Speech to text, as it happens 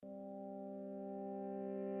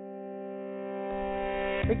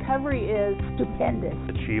Recovery is stupendous.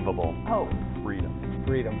 Achievable. Hope. Freedom.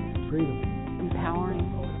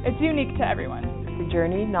 Empowering. It's unique to everyone. It's a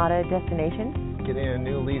journey, not a destination. Getting a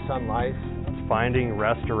new lease on life. It's finding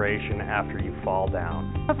restoration after you fall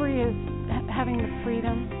down. Recovery is having the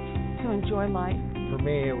freedom to enjoy life. For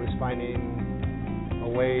me, it was finding a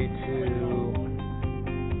way to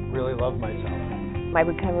really love myself. My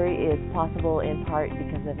recovery is possible in part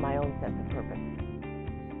because of my own sense of purpose.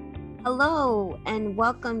 Hello, and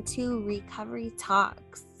welcome to Recovery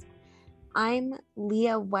Talks. I'm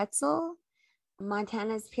Leah Wetzel,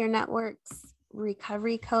 Montana's Peer Network's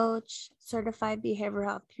recovery coach, certified behavioral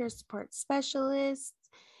health peer support specialist.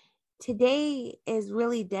 Today is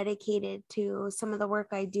really dedicated to some of the work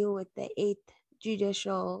I do with the 8th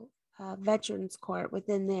Judicial Veterans Court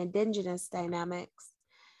within the Indigenous dynamics.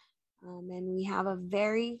 And we have a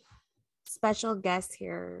very special guest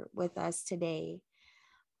here with us today,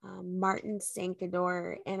 Martin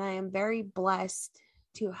Sankador, and I am very blessed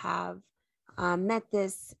to have met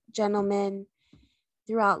this gentleman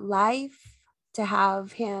throughout life, to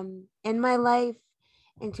have him in my life,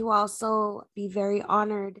 and to also be very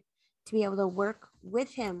honored to be able to work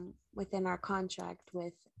with him within our contract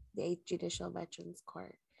with the 8th Judicial Veterans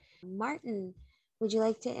Court. Martin, would you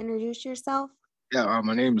like to introduce yourself? Yeah,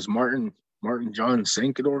 my name is Martin John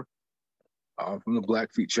Sankador from the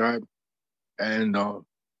Blackfeet tribe. And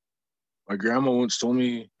my grandma once told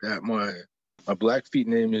me that my Blackfeet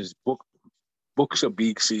name is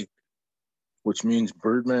Buksabiksi, which means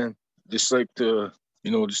Birdman. Just like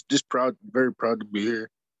just proud, very proud to be here.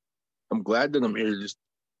 I'm glad that I'm here just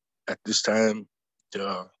at this time,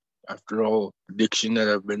 after all addiction that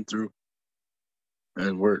I've been through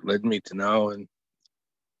and where it led me to now. And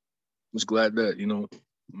I'm just glad that,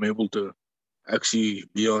 I'm able to actually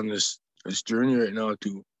be on this journey right now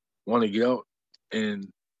to want to get out and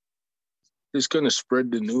just kind of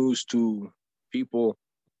spread the news to people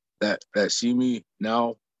that see me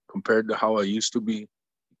now compared to how I used to be,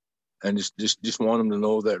 and just want them to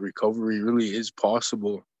know that recovery really is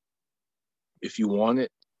possible if you want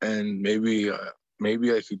it. And maybe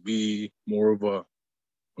I could be more of a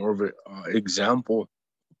example,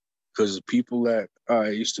 because the people that I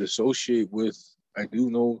used to associate with, I do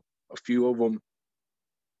know a few of them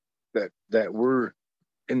that were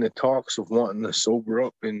in the talks of wanting to sober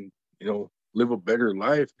up and live a better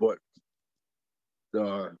life, but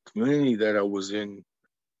the community that I was in,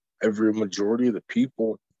 every majority of the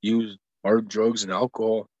people used hard drugs and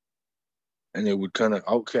alcohol, and they would kind of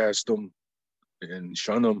outcast them and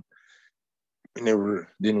shun them, and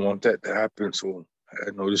didn't want that to happen. So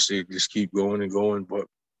I noticed they just keep going and going. But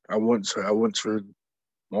I once heard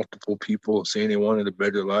multiple people saying they wanted a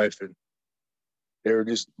better life, and they were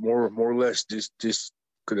just more or less just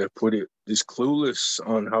could I put it, just clueless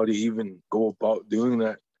on how to even go about doing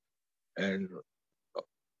that. And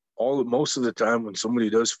most of the time when somebody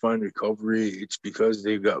does find recovery, it's because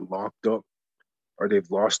they got locked up or they've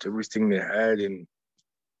lost everything they had. And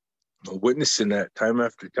witnessing that time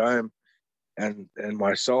after time, and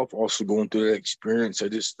myself also going through that experience, I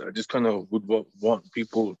just kind of would want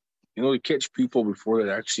people, to catch people before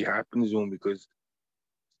that actually happens to them, because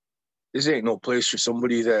this ain't no place for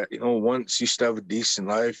somebody that, once used to have a decent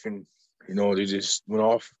life and, they just went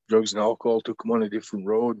off drugs and alcohol, took them on a different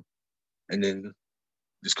road, and then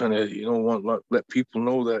just kind of, let people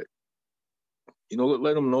know that,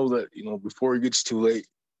 let them know that, before it gets too late,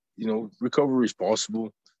 recovery is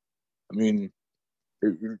possible. I mean,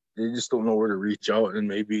 they just don't know where to reach out, and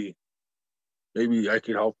maybe I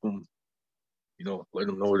could help them, let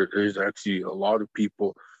them know that there's actually a lot of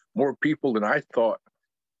people, more people than I thought.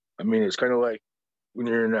 I mean, it's kind of like when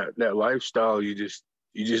you're in that lifestyle, you just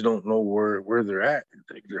don't know where they're at.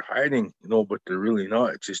 Like they're hiding, but they're really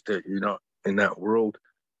not. It's just that you're not in that world.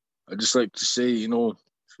 I just like to say,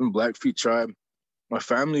 from Blackfeet tribe, my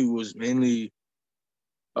family was mainly,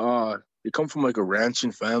 they come from like a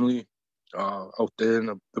ranching family out there in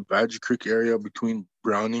the Badger Creek area between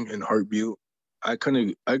Browning and Heart Butte. I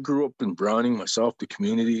grew up in Browning myself, the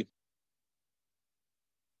community.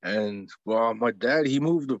 And my dad, he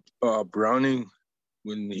moved to Browning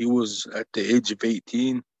when he was at the age of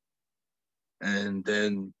 18. And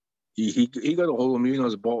then he got a hold of me when I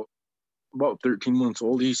was about 13 months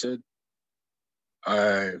old, he said.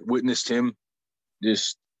 I witnessed him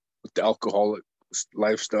just with the alcoholic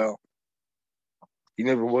lifestyle. He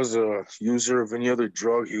never was a user of any other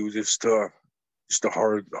drug. He was just a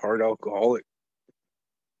hard alcoholic.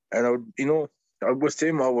 And with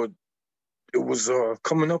him, it was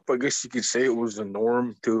coming up, I guess you could say it was a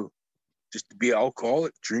norm to just to be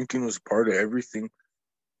alcoholic. Drinking was part of everything. I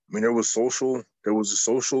mean, there was the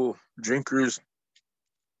social drinkers,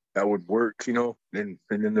 that would work, and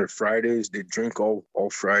then their Fridays, they drink all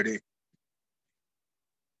Friday.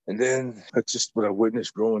 And then that's just what I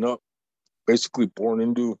witnessed growing up, basically born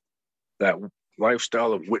into that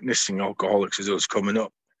lifestyle of witnessing alcoholics as it was coming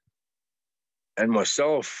up. And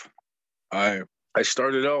myself, I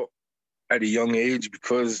started out at a young age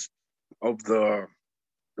because of the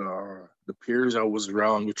peers I was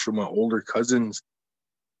around, which were my older cousins.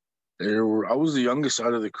 I was the youngest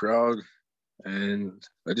out of the crowd, and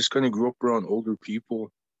I just kind of grew up around older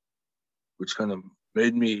people, which kind of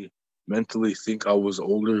made me mentally think I was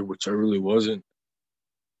older, which I really wasn't.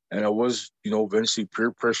 And I was, eventually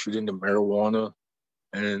peer pressured into marijuana,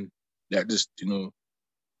 and that just,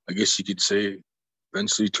 I guess you could say,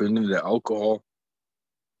 eventually turned into alcohol.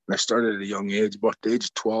 And I started at a young age, about the age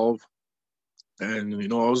of 12. And, I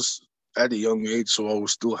was at a young age, so I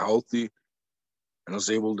was still healthy. And I was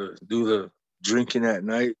able to do the drinking at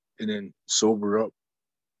night and then sober up.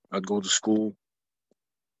 I'd go to school.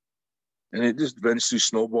 And it just eventually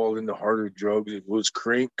snowballed into harder drugs. It was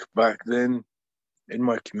crank back then in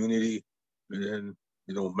my community. And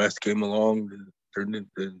then, meth came along and turned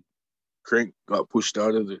into crank, got pushed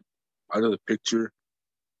out of the picture.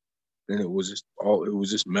 And it was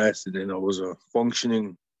just meth. And then I was a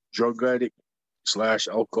functioning drug addict /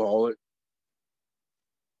 alcoholic.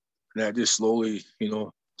 And that just slowly,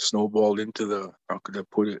 snowballed into how could I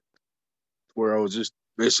put it, where I was just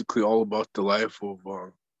basically all about the life of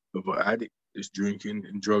an addict, just drinking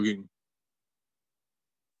and drugging.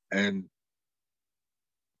 And,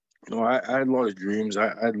 I had a lot of dreams.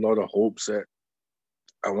 I had a lot of hopes that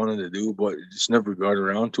I wanted to do, but it just never got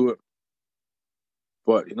around to it.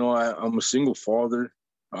 But, I'm a single father.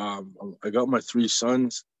 I got my 3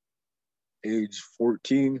 sons, age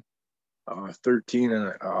 14, 13,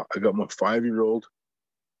 and I got my 5-year-old.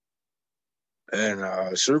 And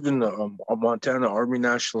I served in the Montana Army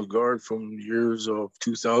National Guard from the years of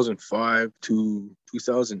 2005 to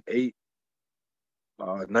 2008.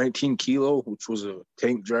 19 Kilo, which was a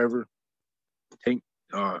tank driver, tank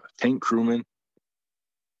crewman.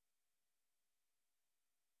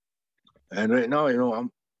 And right now,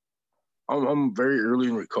 I'm very early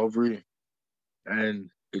in recovery, and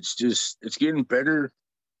it's getting better.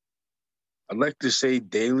 I'd like to say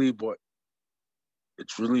daily, but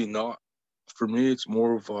it's really not. For me, it's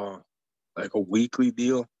more of a weekly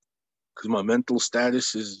deal, because my mental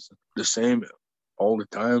status is the same all the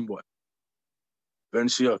time. But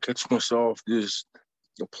eventually, I'll catch myself just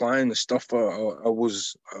applying the stuff I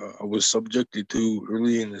was subjected to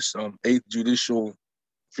early in this 8th Judicial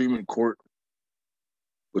Treatment Court,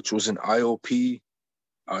 which was an IOP.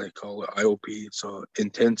 I call it IOP. It's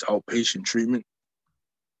intense outpatient treatment.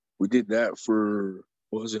 We did that for,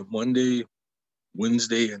 Monday,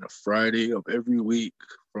 Wednesday, and a Friday of every week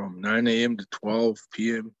from 9 a.m. to 12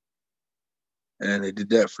 p.m. And I did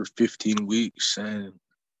that for 15 weeks. And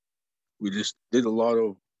we just did a lot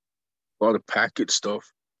of packet stuff.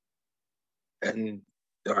 And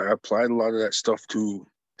I applied a lot of that stuff to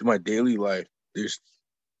my daily life.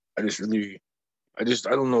 I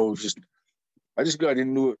don't know, I just got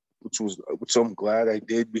into it, which I'm glad I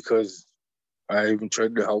did, because I even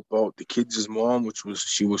tried to help out the kids' mom,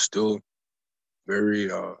 she was still very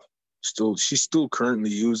she's still currently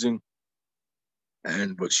using,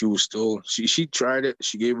 but she was still she tried it,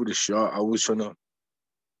 she gave it a shot.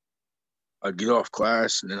 I'd get off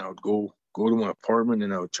class and then I would go to my apartment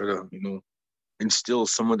and I would try to instill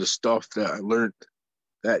some of the stuff that I learned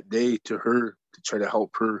that day to her, to try to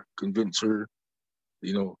help her, convince her,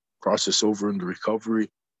 process over into recovery,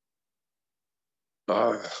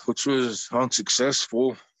 which was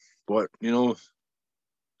unsuccessful. But there'll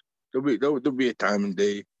be a time and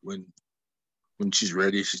day when she's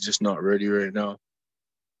ready. She's just not ready right now.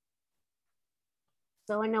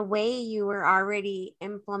 So in a way, you were already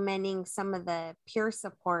implementing some of the peer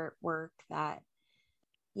support work that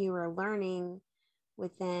you were learning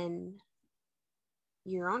within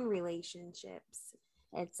your own relationships,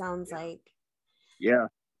 it sounds like. Yeah.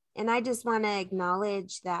 And I just want to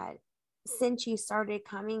acknowledge that since you started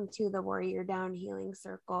coming to the Warrior Down Healing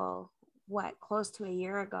Circle, close to a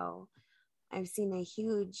year ago, I've seen a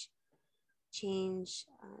huge change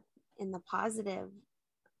in the positive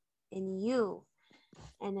in you.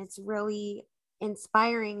 And it's really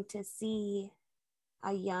inspiring to see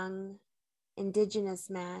a young Indigenous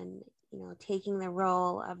man, taking the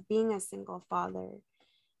role of being a single father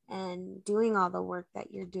and doing all the work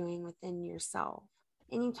that you're doing within yourself.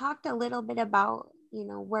 And you talked a little bit about,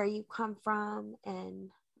 where you come from and,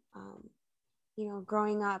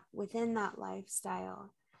 growing up within that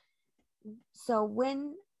lifestyle. So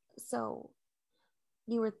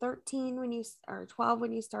you were 13 when you, or 12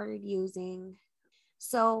 when you started using.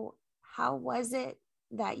 So how was it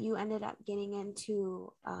that you ended up getting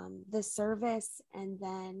into the service and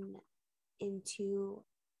then into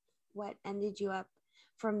what ended you up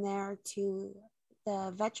from there to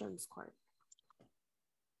the Veterans Court?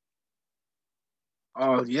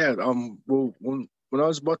 Yeah. Well, when I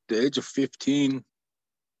was about the age of 15,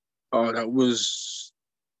 that was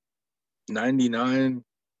 99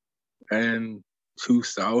 and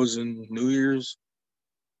 2000 New Year's.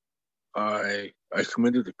 I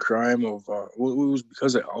committed a crime of well, it was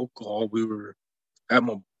because of alcohol. We were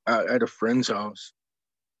at a friend's house.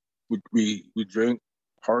 We drank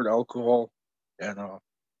hard alcohol, and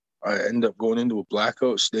I ended up going into a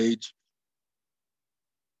blackout stage,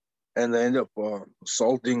 and I ended up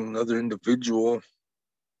assaulting another individual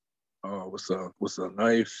with a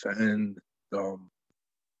knife, and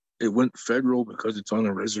it went federal because it's on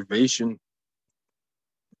a reservation.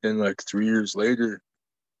 And like 3 years later,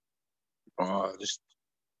 just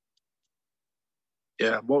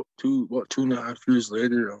yeah, about 2.5 years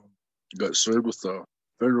later, got served with a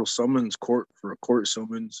federal summons court for a court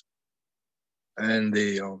summons, and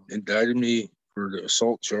they indicted me for the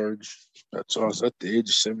assault charge. That's I was at the age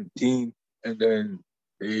of 17, and then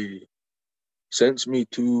they sentenced me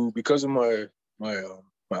to, because of my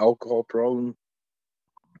alcohol problem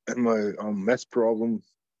and my meth problem.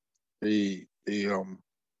 They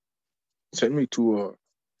sent me to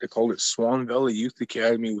they called it Swan Valley Youth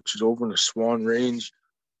Academy, which is over in the Swan Range,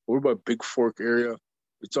 over by Big Fork area.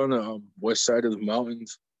 It's on the west side of the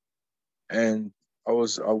mountains, and I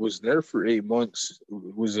was there for 8 months.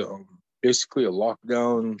 It was basically a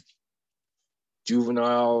lockdown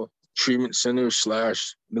juvenile treatment center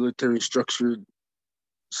 / military structured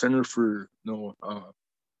center for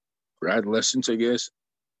for adolescents, I guess.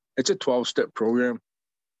 It's a 12-step program,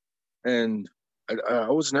 and I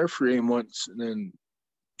was there for 8 months, and then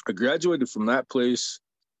I graduated from that place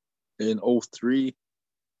in 2003,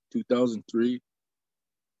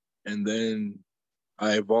 and then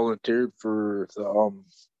I volunteered for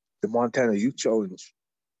the Montana Youth Challenge.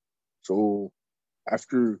 So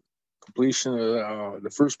after completion of the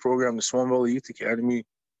first program, the Swan Valley Youth Academy,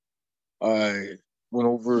 I went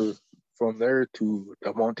over from there to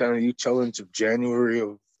the Montana Youth Challenge of January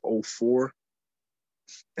of 2004.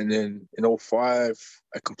 And then in 2005,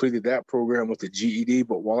 I completed that program with a GED.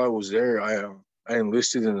 But while I was there, I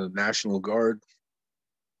enlisted in the National Guard.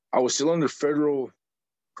 I was still under federal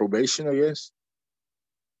probation, I guess.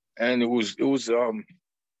 And it was kind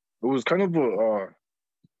of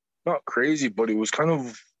not crazy, but it was kind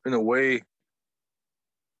of, in a way,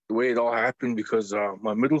 the way it all happened, because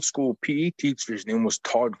my middle school PE teacher, his name was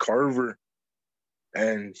Todd Carver,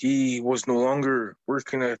 and he was no longer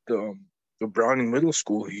working at the Browning Middle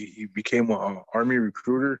School. He became an Army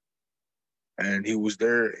recruiter, and he was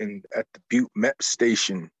there at the Butte Met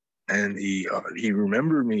Station, and he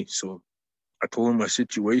remembered me. So I told him my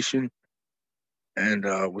situation, and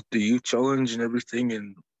with the youth challenge and everything,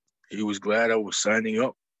 and he was glad I was signing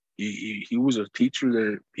up. He was a teacher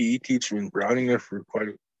there, PE teacher in Browning there for quite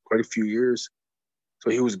a few years. So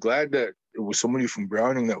he was glad that it was somebody from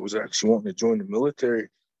Browning that was actually wanting to join the military.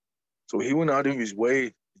 So he went out of his way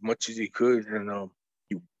as much as he could, and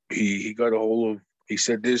he got a hold of. He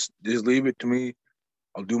said, "Just leave it to me.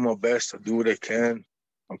 I'll do my best. I'll do what I can.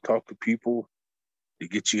 I'll talk to people to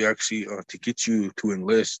get you to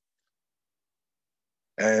enlist."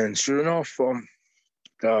 And sure enough,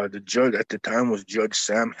 the judge at the time was Judge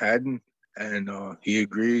Sam Haddon, and he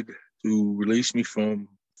agreed to release me from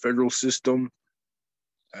federal system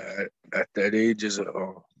at that age as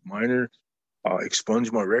a minor,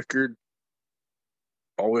 expunge my record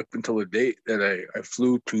all the way up until the date that I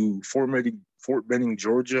flew to Fort Benning,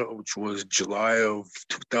 Georgia, which was July of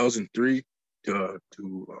 2003, to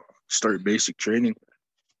start basic training.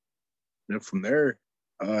 And from there,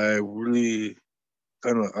 I really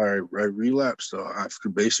I relapsed after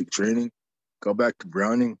basic training, got back to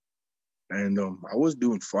Browning, and I was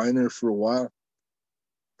doing fine there for a while,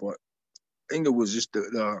 but I think it was just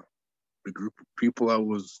the group of people I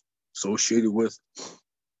was associated with,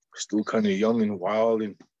 still kind of young and wild,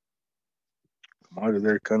 and come out of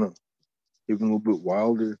there kind of even a little bit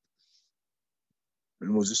wilder,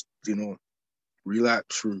 and was just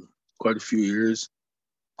relapse for quite a few years,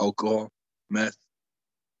 alcohol, meth.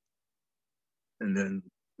 And then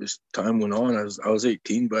as time went on, I was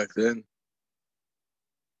 18 back then,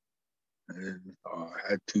 and I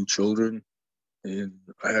had 2 children, and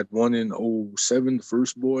I had one in 2007, the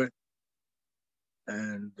first boy,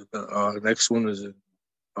 and the next one was in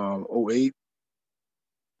 2008,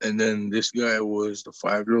 And then this guy the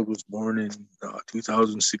 5-year-old was born in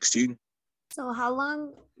 2016. So how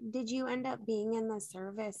long did you end up being in the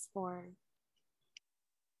service for?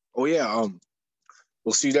 Oh yeah,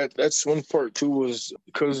 well see that's one part too, was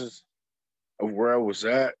because of where I was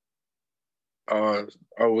at. I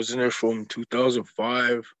was in there from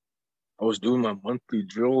 2005. I was doing my monthly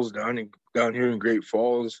drills down here in Great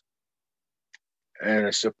Falls, and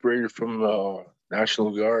I separated from the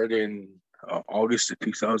National Guard in August of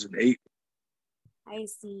 2008. I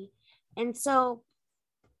see. And so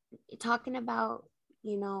talking about,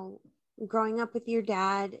 growing up with your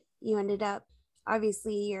dad, you ended up,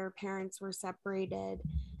 obviously your parents were separated,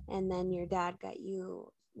 and then your dad got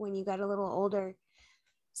you when you got a little older.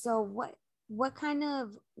 So what kind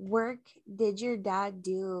of work did your dad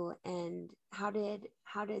do, and how did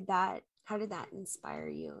that inspire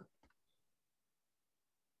you?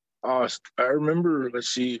 I remember, let's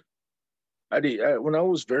see, when I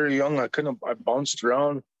was very young, I bounced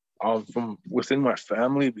around from within my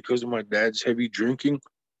family because of my dad's heavy drinking.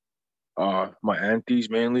 My aunties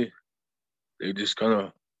mainly, they just kind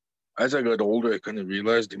of, as I got older, I kind of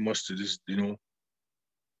realized they must have just,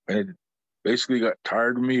 and basically got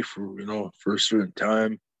tired of me for a certain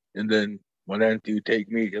time. And then one auntie would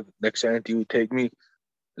take me, the next auntie would take me,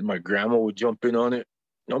 and my grandma would jump in on it.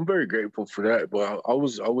 I'm very grateful for that. But I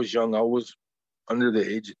was young. I was under the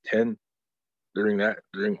age of 10 during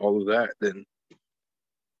all of that. Then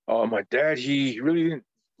my dad, he really didn't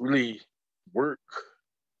really work.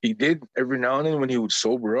 He did every now and then when he would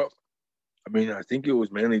sober up. I mean, I think it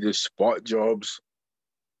was mainly just spot jobs,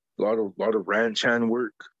 a lot of ranch hand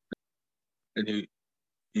work, and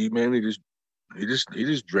he mainly just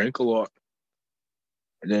drank a lot.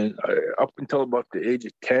 And then up until about the age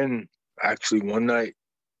of 10, actually one night,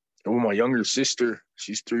 with my younger sister,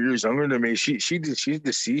 she's 3 years younger than me. She's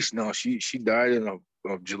deceased now. She died in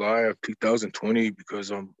of July of 2020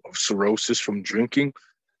 because of cirrhosis from drinking.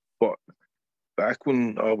 But back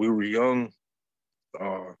when we were young,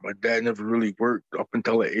 my dad never really worked up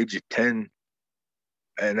until the age of 10.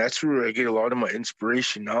 And that's where I get a lot of my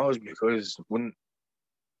inspiration now, is because when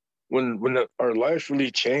our life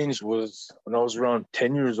really changed was when I was around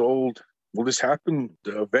 10 years old. Well, the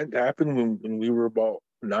event happened when we were about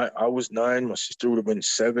 9. I was 9, my sister would have been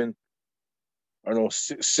 7. I don't know,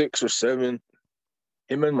 6 or 7.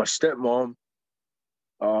 Him and my stepmom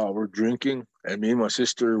were drinking, and me and my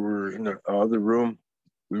sister were in the other room.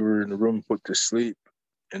 We were in the room put to sleep,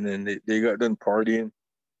 and then they got done partying.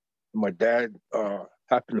 My dad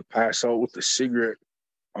happened to pass out with a cigarette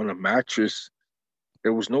on a mattress.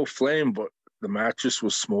 There was no flame, but the mattress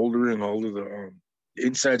was smoldering. All of the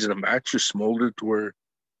insides of the mattress smoldered to where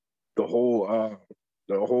the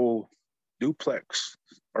whole duplex,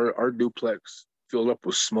 our duplex, filled up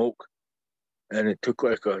with smoke. And it took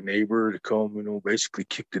like a neighbor to come, basically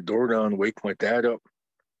kick the door down, wake my dad up.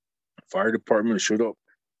 Fire department showed up.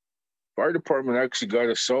 Fire department actually got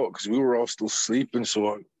us out because we were all still sleeping,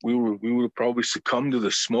 so we would have probably succumbed to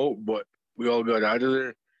the smoke, but we all got out of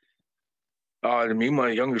there. And me and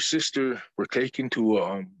my younger sister were taken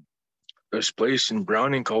to this place in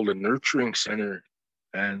Browning called the Nurturing Center,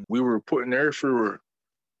 and we were put in there for,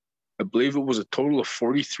 I believe it was a total of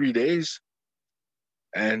 43 days.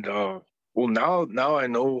 And well, now I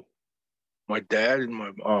know my dad and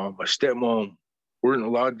my stepmom weren't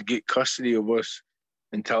allowed to get custody of us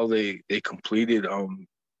until they completed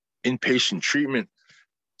inpatient treatment.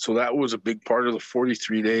 So that was a big part of the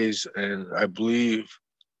 43 days. And I believe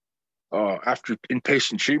after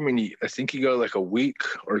inpatient treatment, I think he got like a week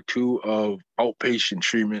or 2 of outpatient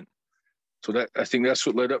treatment. So I think that's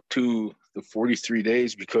what led up to the 43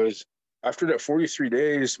 days, because after that 43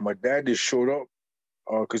 days, my dad just showed up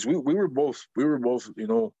because we were both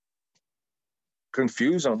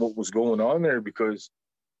confused on what was going on there, because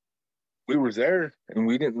we were there and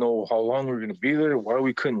we didn't know how long we were going to be there, why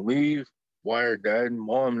we couldn't leave, why our dad and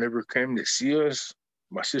mom never came to see us.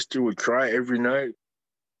 My sister would cry every night.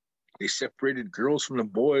 They separated girls from the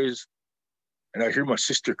boys. And I hear my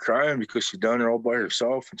sister crying because she's down there all by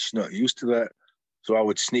herself and she's not used to that. So I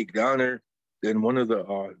would sneak down there. Then one of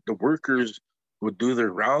the workers would do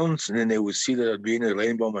their rounds, and then they would see that I'd be in there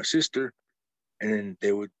laying by my sister. And then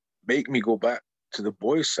they would make me go back to the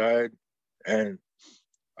boys' side, and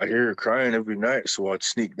I hear her crying every night. So I'd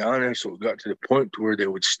sneak down there. So it got to the point where they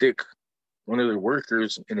would stick one of the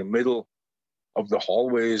workers in the middle of the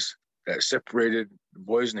hallways that separated the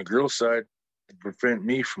boys and the girls' side to prevent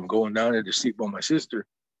me from going down there to sleep by my sister.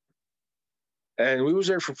 And we was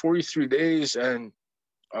there for 43 days, and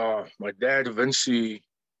my dad eventually,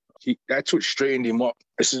 that's what straightened him up.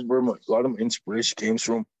 This is where a lot of my inspiration came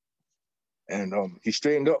from. And he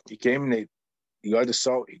straightened up. He came and he got us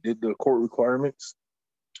out. He did the court requirements,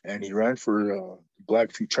 and he ran for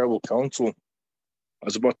Blackfeet Tribal Council. I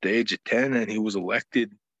was about the age of 10, and he was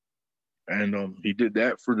elected. And he did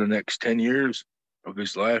that for the next 10 years of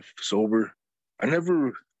his life, sober. I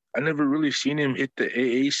never really seen him hit the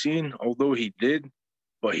AA scene, although he did,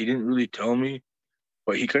 but he didn't really tell me.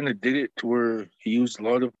 But he kind of did it to where he used a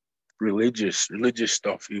lot of religious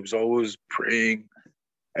stuff. He was always praying,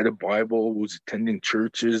 had a Bible, was attending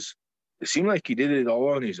churches. It seemed like he did it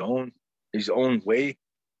all on his own way.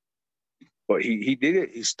 But he did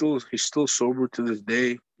it. He's still sober to this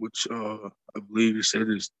day, which I believe he said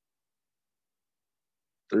is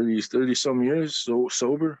 30 some years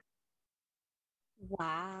sober.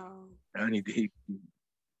 Wow. And he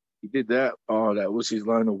did that. That was his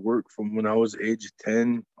line of work from when I was the age of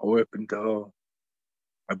 10 all the way up until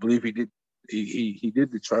I believe he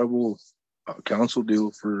did the tribal council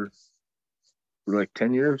deal for like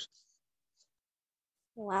 10 years.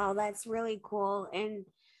 Wow, that's really cool. And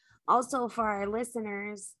also for our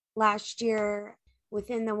listeners, last year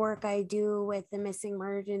within the work I do with the Missing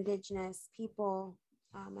Murdered Indigenous people,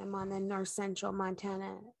 I'm on the North Central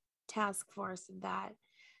Montana task force of that.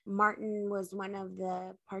 Martin was one of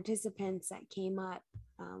the participants that came up.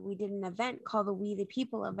 We did an event called the We the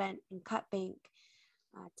People event in Cut Bank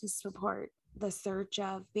to support the search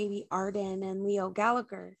of baby Arden and Leo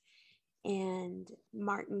Gallagher. And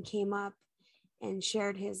Martin came up and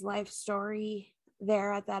shared his life story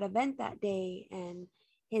there at that event that day. And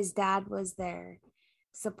his dad was there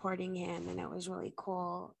supporting him. And it was really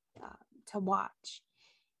cool to watch.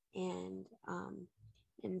 And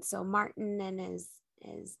so Martin and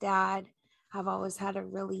his dad have always had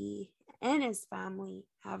and his family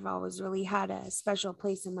have always really had a special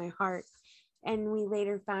place in my heart. And we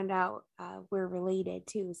later found out we're related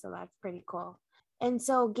too. So that's pretty cool. And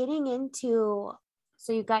so getting into,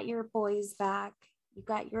 so you got your boys back, you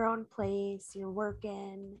got your own place, you're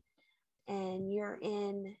working, and you're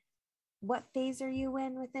in, what phase are you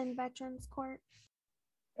in within Veterans Court?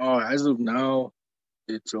 As of now,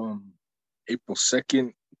 it's April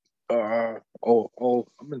 2nd. I'm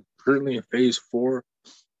currently in phase 4,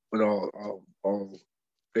 but I'll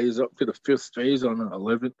phase up to the 5th phase on the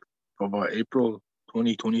 11th of April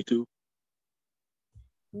 2022.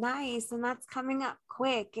 Nice, and that's coming up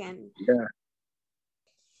quick. And yeah,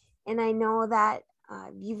 and I know that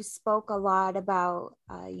you spoke a lot about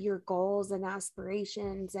your goals and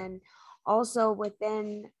aspirations, and also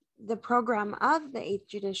within the program of the 8th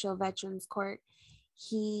Judicial Veterans Court,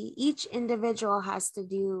 each individual has to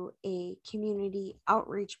do a community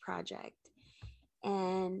outreach project.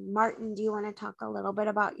 And Martin, do you want to talk a little bit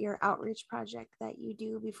about your outreach project that you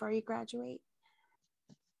do before you graduate?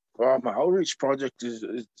 My outreach project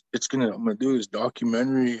I'm gonna do this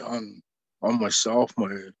documentary on myself,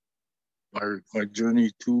 my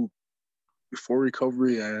journey before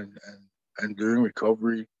recovery and during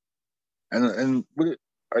recovery, and with it,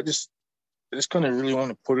 I just kind of really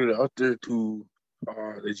want to put it out there to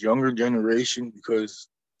this younger generation, because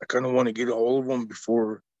I kind of want to get a hold of them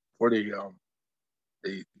before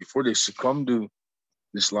they succumb to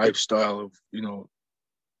this lifestyle of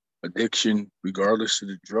addiction, regardless of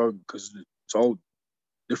the drug, because it's all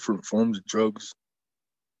different forms of drugs.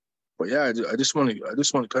 But yeah, I just want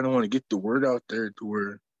to get the word out there to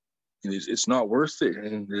where it's not worth it,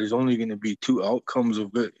 and there's only going to be 2 outcomes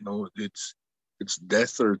of it. It's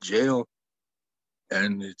death or jail,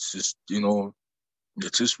 and it's just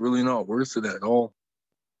really not worth it at all.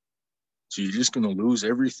 So you're just going to lose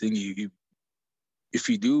everything. If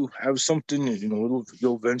you do have something,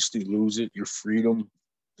 you'll eventually lose it. Your freedom,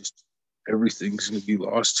 just everything's going to be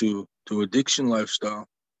lost to addiction lifestyle.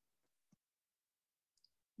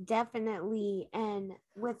 Definitely. And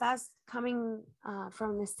with us coming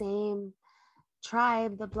from the same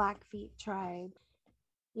tribe, the Blackfeet tribe,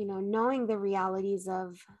 knowing the realities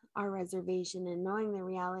of our reservation and knowing the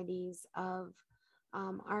realities of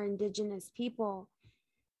our Indigenous people,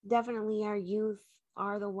 definitely our youth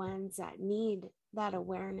are the ones that need that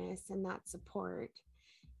awareness and that support.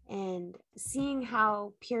 And seeing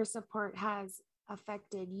how peer support has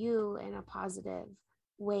affected you in a positive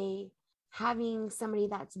way, having somebody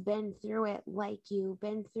that's been through it like you,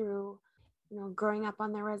 been through, growing up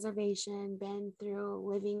on the reservation, been through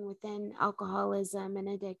living within alcoholism and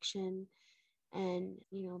addiction, and,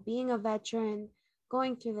 being a veteran,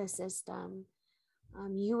 going through the system,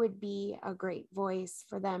 you would be a great voice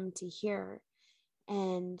for them to hear.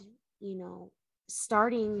 And,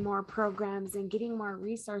 starting more programs and getting more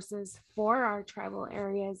resources for our tribal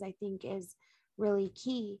areas, I think is really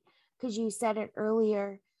key, because you said it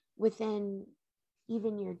earlier, within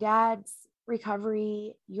even your dad's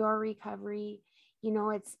recovery, your recovery. You know,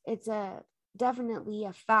 it's a definitely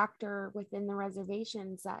a factor within the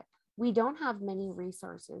reservations that we don't have many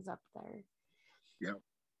resources up there. Yeah.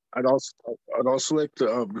 I'd also like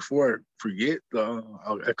to, before I forget,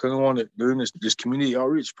 I kind of want to, during this community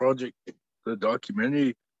outreach project, the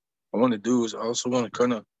documentary I want to do is I also want to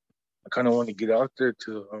kind of want to get out there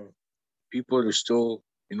to people that are still,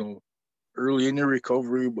 you know, early in their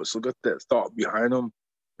recovery, but still got that thought behind them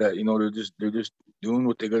that, you know, they're just doing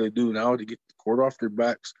what they got to do now to get the cord off their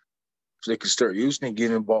backs so they can start using it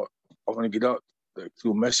again. About, I want to get out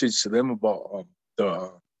through a message to them about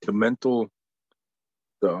the mental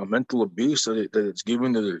abuse that it's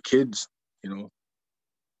given to their kids, you know,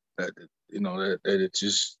 that it's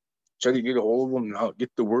just try to get a hold of them now, get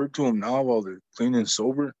the word to them now while they're clean and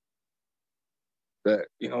sober, that,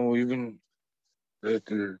 you know, even that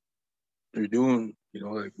they're doing, you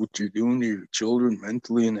know, like what you're doing to your children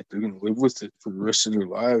mentally, and that they're going to live with it for the rest of their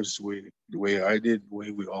lives the way I did, the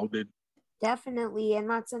way we all did. Definitely. And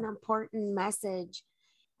that's an important message.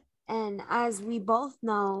 And as we both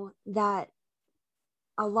know, that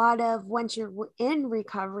a lot of, once you're in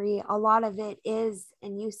recovery, a lot of it is,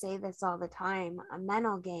 and you say this all the time, a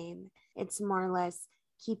mental game. It's more or less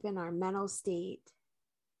keeping our mental state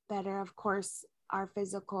better. Of course, our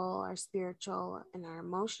physical, our spiritual, and our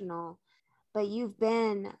emotional. But you've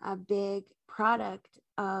been a big product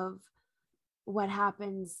of what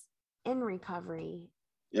happens in recovery.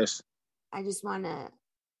 Yes. I just want to,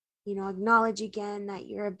 you know, acknowledge again that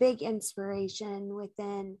you're a big inspiration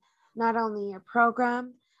within not only your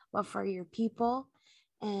program, but for your people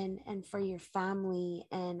and for your family.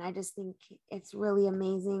 And I just think it's really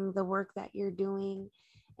amazing the work that you're doing.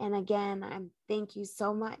 And again, thank you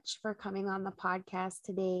so much for coming on the podcast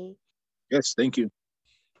today. Yes, thank you.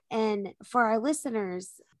 And for our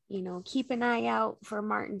listeners, you know, keep an eye out for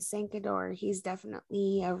Martin Sankador. He's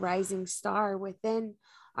definitely a rising star within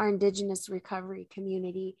our Indigenous recovery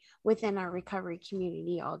community, within our recovery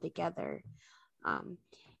community altogether.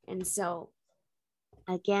 And so,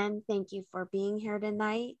 again, thank you for being here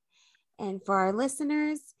tonight. And for our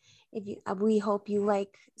listeners, we hope you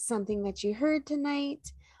like something that you heard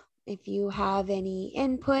tonight. If you have any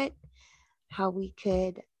input, how we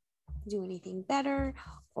could do anything better,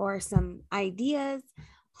 or some ideas,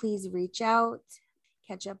 please reach out.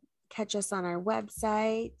 Catch us on our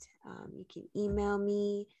website. You can email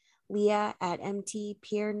me,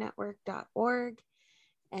 leah@mtpeernetwork.org.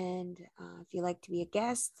 And if you'd like to be a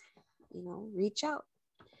guest, you know, reach out.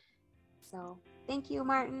 So thank you,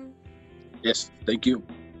 Martin. Yes, thank you.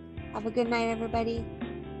 Have a good night, everybody.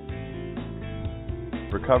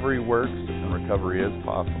 Recovery works and recovery is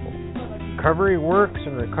possible. Recovery works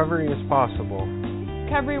and recovery is possible.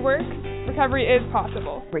 Recovery works, recovery is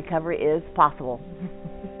possible. Recovery is possible.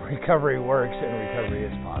 Recovery works and recovery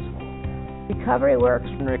is possible. Recovery works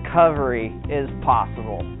and recovery is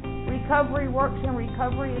possible. Recovery works and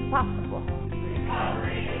recovery is possible.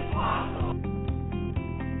 Recovery